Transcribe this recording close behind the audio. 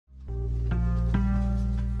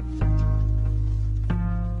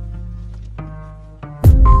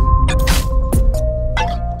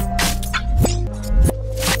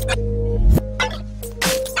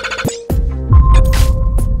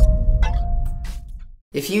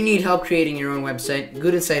If you need help creating your own website,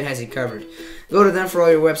 Good Insight has you covered. Go to them for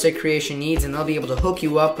all your website creation needs and they'll be able to hook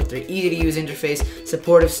you up with their easy-to-use interface,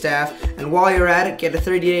 supportive staff, and while you're at it, get a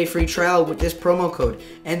 30-day free trial with this promo code.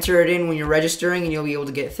 Enter it in when you're registering and you'll be able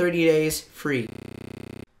to get 30 days free.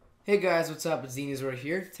 Hey guys, what's up? It's Zinazor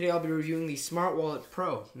here. Today I'll be reviewing the SmartWallit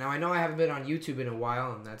Pro. Now I know I haven't been on YouTube in a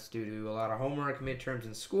while and that's due to a lot of homework, midterms,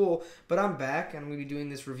 and school, but I'm back and I'm going to be doing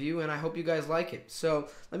this review and I hope you guys like it. So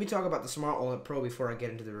let me talk about the SmartWallit Pro before I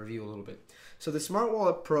get into the review a little bit. So the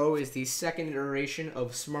SmartWallit Pro is the second iteration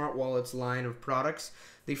of SmartWallit's line of products.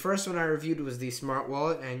 The first one I reviewed was the Smart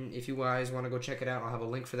Wallit, and if you guys want to go check it out, I'll have a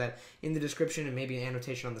link for that in the description and maybe an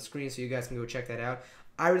annotation on the screen so you guys can go check that out.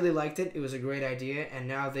 I really liked it. It was a great idea, and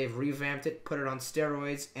now they've revamped it, put it on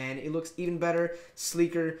steroids, and it looks even better,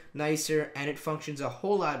 sleeker, nicer, and it functions a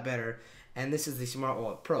whole lot better. And this is the Smart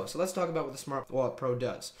Wallit Pro. So let's talk about what the Smart Wallit Pro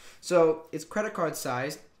does. So it's credit card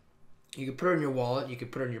sized. You can put it in your wallet, you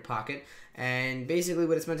could put it in your pocket, and basically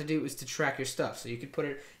what it's meant to do is to track your stuff. So you could put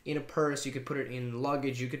it in a purse, you could put it in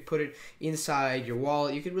luggage, you could put it inside your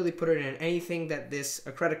wallet, you could really put it in anything that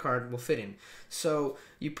a credit card will fit in. So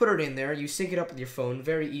you put it in there, you sync it up with your phone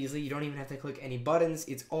very easily, you don't even have to click any buttons,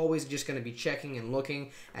 it's always just going to be checking and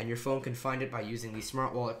looking, and your phone can find it by using the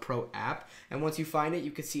SmartWallit Pro app. And once you find it,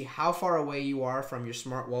 you can see how far away you are from your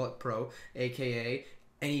SmartWallit Pro, aka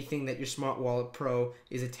anything that your SmartWallit Pro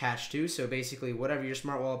is attached to. So basically, whatever your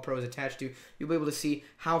SmartWallit Pro is attached to, you'll be able to see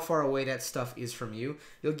how far away that stuff is from you.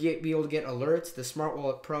 You'll be able to get alerts. The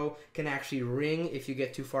SmartWallit Pro can actually ring if you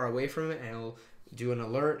get too far away from it, and it'll do an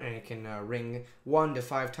alert, and it can ring 1 to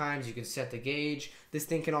 5 times. You can set the gauge. This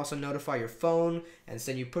thing can also notify your phone and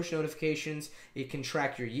send you push notifications. It can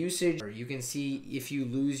track your usage, or you can see if you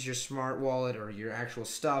lose your smart wallet or your actual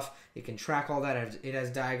stuff. It can track all that. It has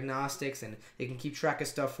diagnostics, and it can keep track of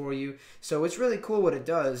stuff for you. So it's really cool what it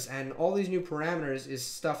does, and all these new parameters is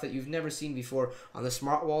stuff that you've never seen before on the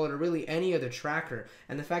smart wallet or really any other tracker.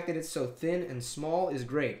 And the fact that it's so thin and small is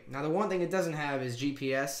great. Now the one thing it doesn't have is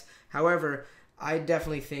GPS. However, I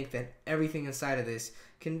definitely think that everything inside of this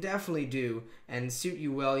can definitely do and suit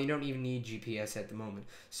you well. You don't even need GPS at the moment.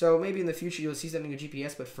 So maybe in the future you'll see something with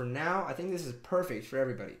GPS, but for now, I think this is perfect for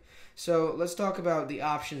everybody. So let's talk about the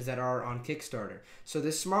options that are on KickStarter. So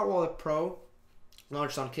this SmartWallit Pro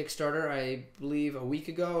launched on KickStarter, I believe, a week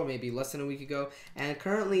ago, or maybe less than a week ago, and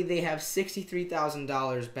currently they have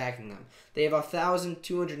 $63,000 backing them. They have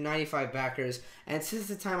 1,295 backers, and since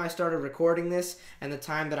the time I started recording this and the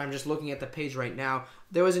time that I'm just looking at the page right now,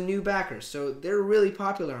 there was a new backer. So they're really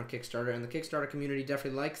popular on KickStarter, and the KickStarter community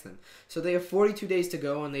definitely likes them. So they have 42 days to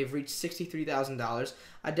go, and they've reached $63,000.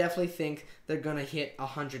 I definitely think they're going to hit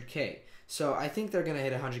 100K. So I think they're going to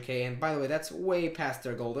hit 100K, and by the way, that's way past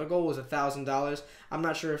their goal. Their goal was $1,000. I'm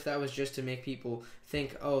not sure if that was just to make people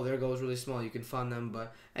think, oh, their goal is really small, you can fund them,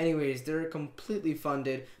 but anyways, they're completely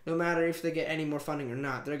funded. No matter if they get any more funding or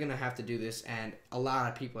not, they're going to have to do this, and a lot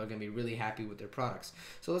of people are going to be really happy with their products.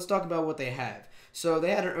 So let's talk about what they have. So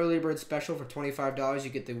they had an early bird special for $25. You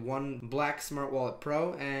get the one black SmartWallit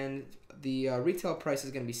Pro, and the retail price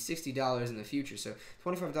is going to be $60 in the future, so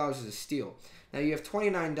 $25 is a steal. Now you have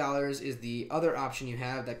 $29 is the other option you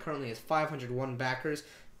have that currently has 501 backers.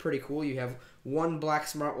 Pretty cool. You have one black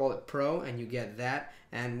SmartWallit Pro, and you get that.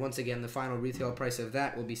 And once again, the final retail price of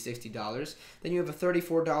that will be $60. Then you have a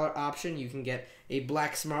 $34 option. You can get a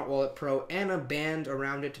black SmartWallit Pro and a band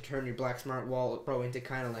around it to turn your black SmartWallit Pro into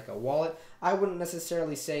kind of like a wallet. I wouldn't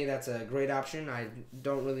necessarily say that's a great option. I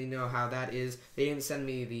don't really know how that is. They didn't send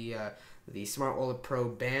me the SmartWallit Pro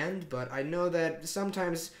band, but I know that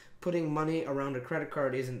sometimes putting money around a credit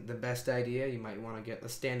card isn't the best idea. You might want to get a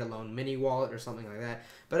standalone mini wallet or something like that.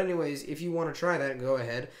 But anyways, if you want to try that, go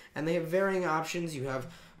ahead. And they have varying options. You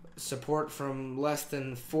have support from less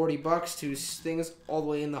than $40 to things all the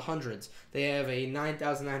way in the hundreds. They have a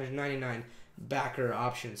 $9,999 backer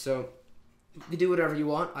option. So you do whatever you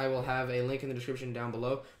want. I will have a link in the description down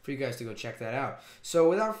below for you guys to go check that out. So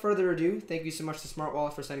without further ado, thank you so much to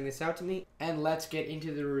SmartWallit for sending this out to me, and let's get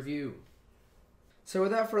into the review. So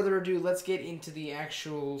without further ado, let's get into the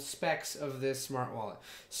actual specs of this smart wallet.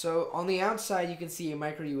 So on the outside, you can see a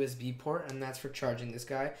micro USB port, and that's for charging this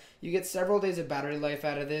guy. You get several days of battery life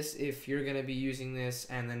out of this if you're going to be using this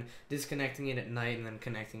and then disconnecting it at night and then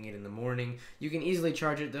connecting it in the morning. You can easily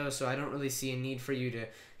charge it though, so I don't really see a need for you to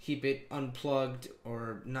keep it unplugged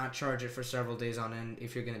or not charge it for several days on end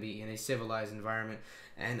if you're going to be in a civilized environment.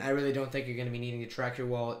 And I really don't think you're going to be needing to track your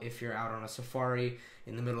wallet if you're out on a safari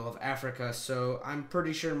in the middle of Africa. So I'm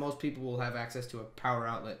pretty sure most people will have access to a power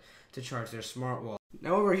outlet to charge their smart wallet.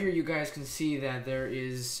 Now over here you guys can see that there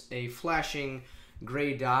is a flashing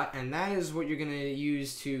gray dot, and that is what you're going to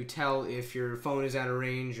use to tell if your phone is out of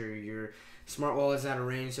range or your smart wallet is out of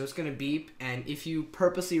range. So it's going to beep, and if you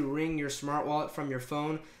purposely ring your smart wallet from your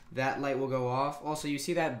phone, that light will go off. Also, you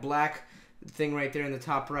see that black thing right there in the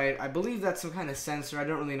top right. I believe that's some kind of sensor. I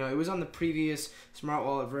don't really know. It was on the previous smart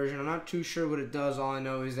wallet version. I'm not too sure what it does. All I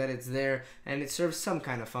know is that it's there and it serves some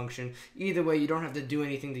kind of function. Either way, you don't have to do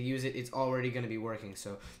anything to use it. It's already going to be working.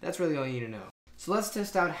 So that's really all you need to know. So let's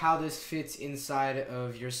test out how this fits inside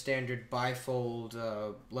of your standard bifold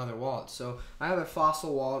leather wallet. So I have a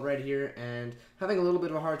Fossil wallet right here and having a little bit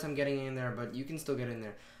of a hard time getting in there, but you can still get in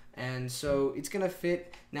there. And so it's going to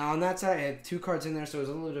fit. Now on that side I had 2 cards in there, so it was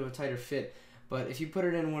a little bit of a tighter fit. But if you put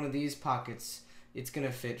it in one of these pockets, it's going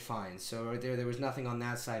to fit fine. So right there was nothing on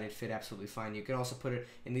that side. It fit absolutely fine. You can also put it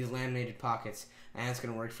in these laminated pockets, and it's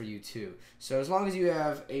going to work for you too. So as long as you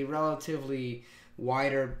have a relatively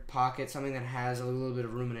wider pocket, something that has a little bit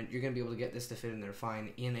of room in it, you're going to be able to get this to fit in there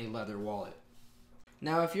fine in a leather wallet.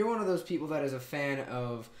 Now, if you're one of those people that is a fan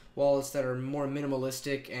of wallets that are more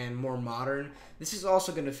minimalistic and more modern, this is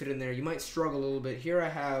also going to fit in there. You might struggle a little bit. Here I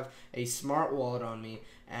have a Smart Wallit on me,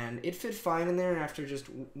 and it fit fine in there after just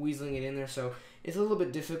weaseling it in there, so it's a little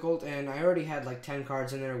bit difficult, and I already had like 10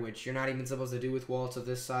 cards in there, which you're not even supposed to do with wallets of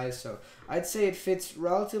this size, so I'd say it fits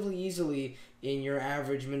relatively easily in your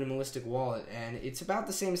average minimalistic wallet, and it's about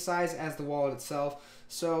the same size as the wallet itself,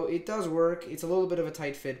 so it does work. It's a little bit of a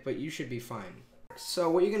tight fit, but you should be fine. So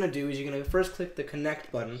what you're going to do is you're going to first click the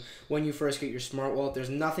connect button when you first get your smart wallet. There's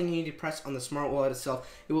nothing you need to press on the smart wallet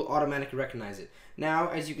itself. It will automatically recognize it. Now,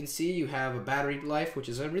 as you can see, you have a battery life, which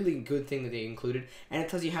is a really good thing that they included, and it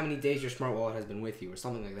tells you how many days your smart wallet has been with you or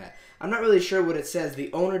something like that. I'm not really sure what it says.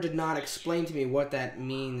 The owner did not explain to me what that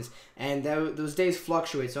means, and those days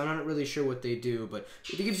fluctuate, so I'm not really sure what they do, but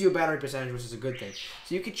it gives you a battery percentage, which is a good thing.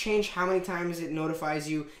 So you can change how many times it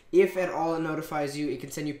notifies you. If at all it notifies you, it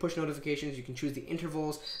can send you push notifications. You can choose the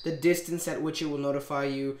intervals, the distance at which it will notify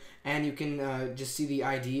you, and you can just see the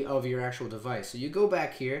ID of your actual device. So you go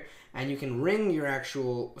back here, and you can ring your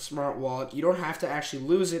actual smart wallet. You don't have to actually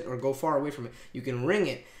lose it or go far away from it. You can ring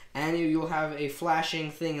it, and you'll have a flashing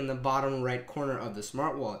thing in the bottom right corner of the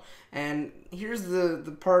smart wallet. And here's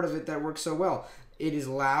the part of it that works so well. It is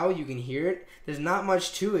loud, you can hear it. There's not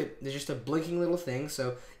much to it. There's just a blinking little thing.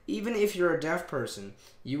 So even if you're a deaf person,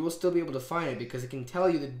 you will still be able to find it because it can tell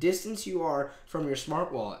you the distance you are from your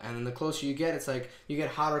smart wallet. And then the closer you get, it's like you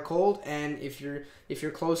get hot or cold. And if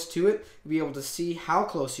you're close to it, you'll be able to see how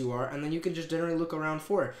close you are. And then you can just generally look around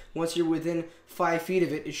for it. Once you're within 5 feet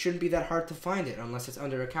of it, it shouldn't be that hard to find it unless it's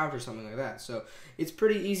under a couch or something like that. So it's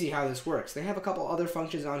pretty easy how this works. They have a couple other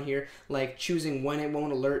functions on here like choosing when it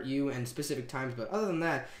won't alert you and specific times. But other than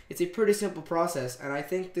that, it's a pretty simple process, and I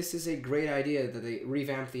think this is a great idea that they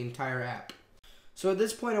revamped the entire app. So at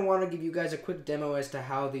this point I want to give you guys a quick demo as to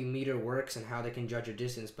how the meter works and how they can judge your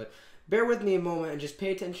distance, but bear with me a moment and just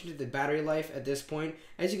pay attention to the battery life at this point.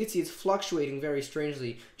 As you can see, it's fluctuating very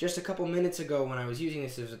strangely. Just a couple minutes ago when I was using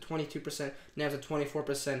this, it was at 22%, now it's at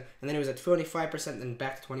 24%, and then it was at 25%, then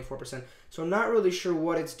back to 24%. So I'm not really sure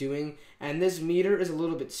what it's doing, and this meter is a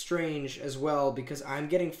little bit strange as well because I'm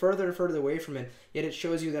getting further and further away from it, yet it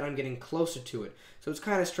shows you that I'm getting closer to it. So it's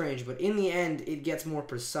kind of strange, but in the end, it gets more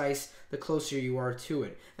precise the closer you are to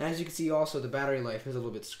it. And as you can see also, the battery life is a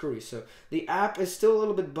little bit screwy. So the app is still a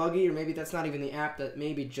little bit buggy, or maybe that's not even the app, that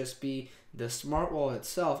maybe just be the smart wallet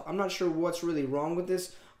itself. I'm not sure what's really wrong with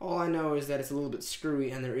this. All I know is that it's a little bit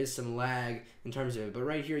screwy and there is some lag in terms of it. But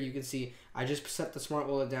right here you can see I just set the smart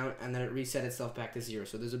wallet down and then it reset itself back to 0.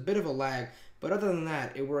 So there's a bit of a lag, but other than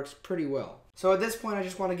that, it works pretty well. So at this point, I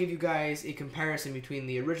just want to give you guys a comparison between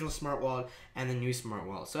the original smart wallet and the new smart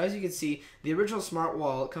wallet. So as you can see, the original smart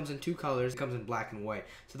wallet comes in 2 colors. It comes in black and white.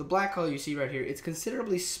 So the black color you see right here, it's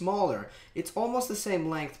considerably smaller. It's almost the same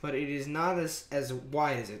length, but it is not as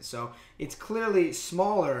wide as it. So it's clearly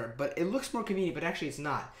smaller, but it looks more convenient, but actually it's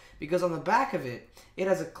not. Because on the back of it, it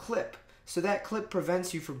has a clip. So that clip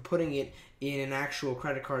prevents you from putting it in an actual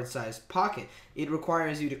credit card sized pocket. It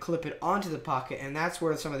requires you to clip it onto the pocket, and that's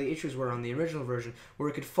where some of the issues were on the original version, where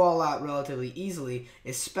it could fall out relatively easily,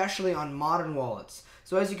 especially on modern wallets.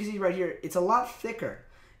 So as you can see right here, it's a lot thicker.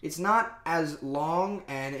 It's not as long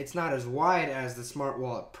and it's not as wide as the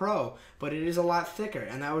SmartWallit Pro, but it is a lot thicker,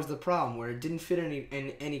 and that was the problem, where it didn't fit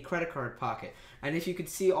in any credit card pocket. And if you could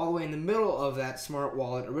see all the way in the middle of that Smart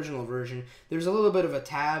Wallet original version, there's a little bit of a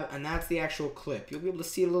tab, and that's the actual clip. You'll be able to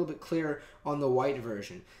see it a little bit clearer on the white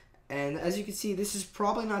version. And as you can see, this is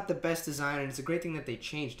probably not the best design, and it's a great thing that they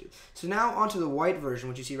changed it. So now onto the white version,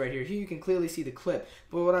 which you see right here. Here you can clearly see the clip.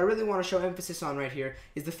 But what I really want to show emphasis on right here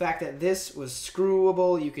is the fact that this was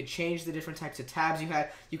screwable. You could change the different types of tabs you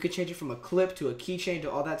had. You could change it from a clip to a keychain to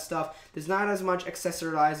all that stuff. There's not as much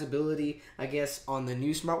accessorizability, I guess, on the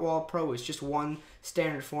new Smart Wallit Pro. It's just one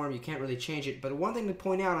standard form. You can't really change it. But one thing to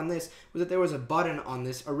point out on this was that there was a button on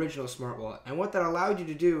this original Smart Wallet, and what that allowed you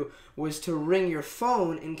to do was to ring your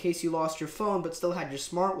phone in case you lost your phone but still had your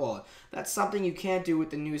Smart Wallet. That's something you can't do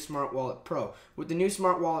with the new Smart Wallit Pro. With the new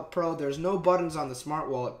Smart Wallit Pro, there's no buttons on the Smart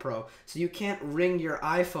Wallit Pro, so you can't ring your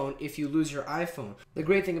iPhone if you lose your iPhone. The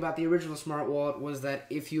great thing about the original Smart Wallet was that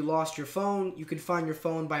if you lost your phone, you could find your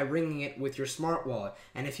phone by ringing it with your Smart Wallet,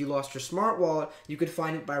 and if you lost your Smart Wallet, you could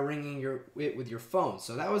find it by ringing it with your phone.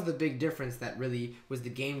 So that was the big difference that really was the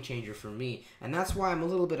game changer for me, and that's why I'm a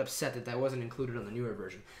little bit upset that that wasn't included on the newer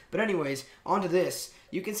version. But anyways, onto this.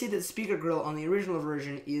 You can see that the speaker grill on the original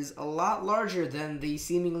version is a lot larger than the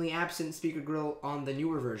seemingly absent speaker grill on the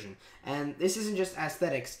newer version. And this isn't just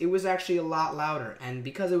aesthetics, it was actually a lot louder. And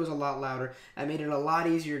because it was a lot louder, it made it a lot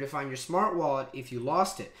easier to find your Smart Wallet if you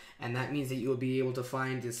lost it. And that means that you'll be able to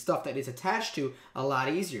find the stuff that it's attached to a lot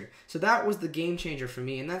easier. So that was the game changer for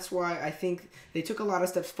me, and that's why I think they took a lot of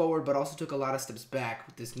steps forward but also took a lot of steps back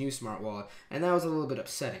with this new Smart Wallet, and that was a little bit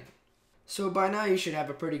upsetting. So by now you should have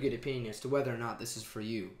a pretty good opinion as to whether or not this is for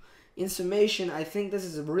you. In summation, I think this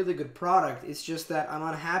is a really good product. It's just that I'm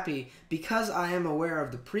unhappy because I am aware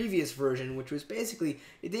of the previous version, which was basically,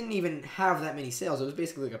 it didn't even have that many sales. It was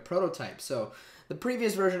basically like a prototype. So the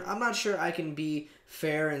previous version, I'm not sure I can be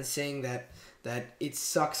fair in saying that it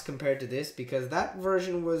sucks compared to this, because that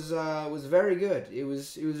version was very good. It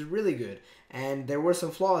was really good, and there were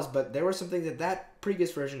some flaws, but there were some things that that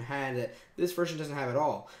previous version had that this version doesn't have at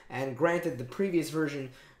all. And granted, the previous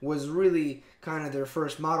version was really kind of their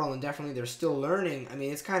first model, and definitely they're still learning. I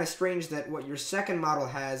mean, it's kind of strange that what your second model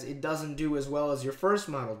has, it doesn't do as well as your first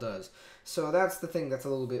model does. So that's the thing that's a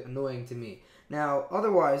little bit annoying to me. Now,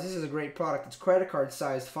 otherwise, this is a great product. It's credit card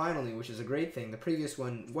sized finally, which is a great thing. The previous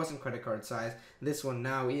one wasn't credit card sized. This one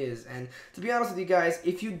now is. And to be honest with you guys,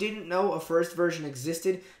 if you didn't know a first version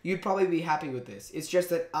existed, you'd probably be happy with this. It's just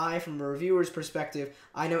that I, from a reviewer's perspective,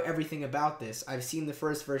 I know everything about this. I've seen the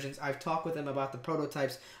first versions. I've talked with them about the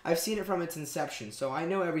prototypes. I've seen it from its inception. So I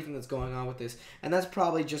know everything that's going on with this. And that's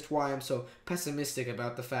probably just why I'm so pessimistic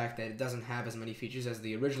about the fact that it doesn't have as many features as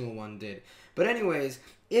the original one did. But anyways,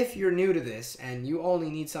 if you're new to this and you only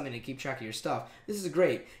need something to keep track of your stuff, this is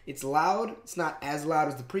great. It's loud. It's not as loud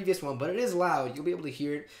as the previous one, but it is loud. You'll be able to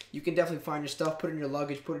hear it. You can definitely find your stuff, put it in your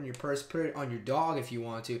luggage, put it in your purse, put it on your dog if you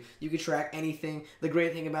want to. You can track anything. The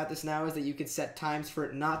great thing about this now is that you can set times for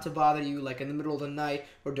it not to bother you, like in the middle of the night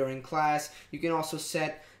or during class. You can also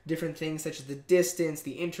set different things such as the distance,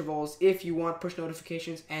 the intervals, if you want push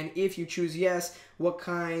notifications, and if you choose yes, what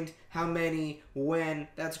kind, how many, when.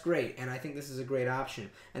 That's great, and I think this is a great option.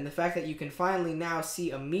 And the fact that you can finally now see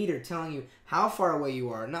a meter telling you how far away you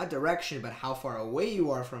are, not direction, but how far away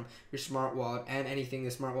you are from your Smart Wallet and anything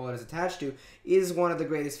the Smart Wallet is attached to, is one of the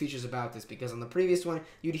greatest features about this, because on the previous one,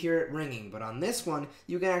 you'd hear it ringing, but on this one,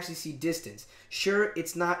 you can actually see distance. Sure,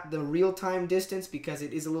 it's not the real-time distance because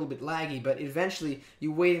it is a little bit laggy, but eventually,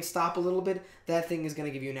 you wait and stop a little bit, that thing is going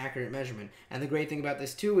to give you an accurate measurement. And the great thing about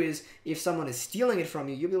this too is if someone is stealing it from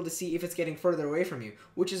you, you'll be able to see if it's getting further away from you,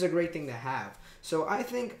 which is a great thing to have. So I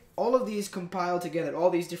think all of these compiled together, all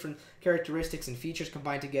these different characteristics and features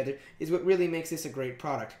combined together, is what really makes this a great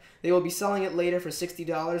product. They will be selling it later for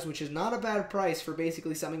 $60, which is not a bad price for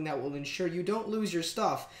basically something that will ensure you don't lose your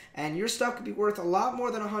stuff. And your stuff could be worth a lot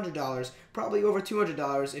more than $100, probably over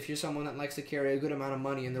 $200 if you're someone that likes to carry a good amount of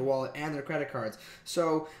money in their wallet and their credit cards.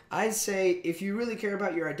 So I'd say if you really care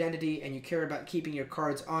about your identity and you care about keeping your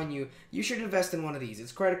cards on you, you should invest in one of these.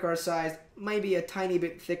 It's credit card sized, maybe a tiny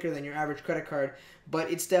bit thicker than your average credit card, but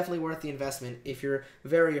it's definitely worth the investment if you're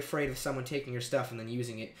very afraid of someone taking your stuff and then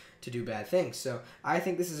using it to do bad things. So I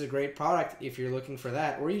think this is a great product if you're looking for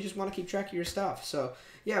that, or you just want to keep track of your stuff. So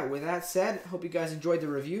yeah, with that said, hope you guys enjoyed the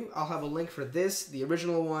review. I'll have a link for this, the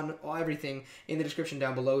original one, everything in the description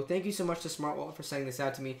down below. Thank you so much to Smart Wallit for sending this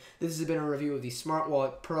out to me. This has been a review of the Smart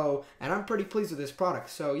Wallit Pro, and I'm pretty pleased with this product.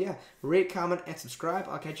 So yeah, rate, comment, and subscribe.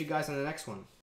 I'll catch you guys on the next one.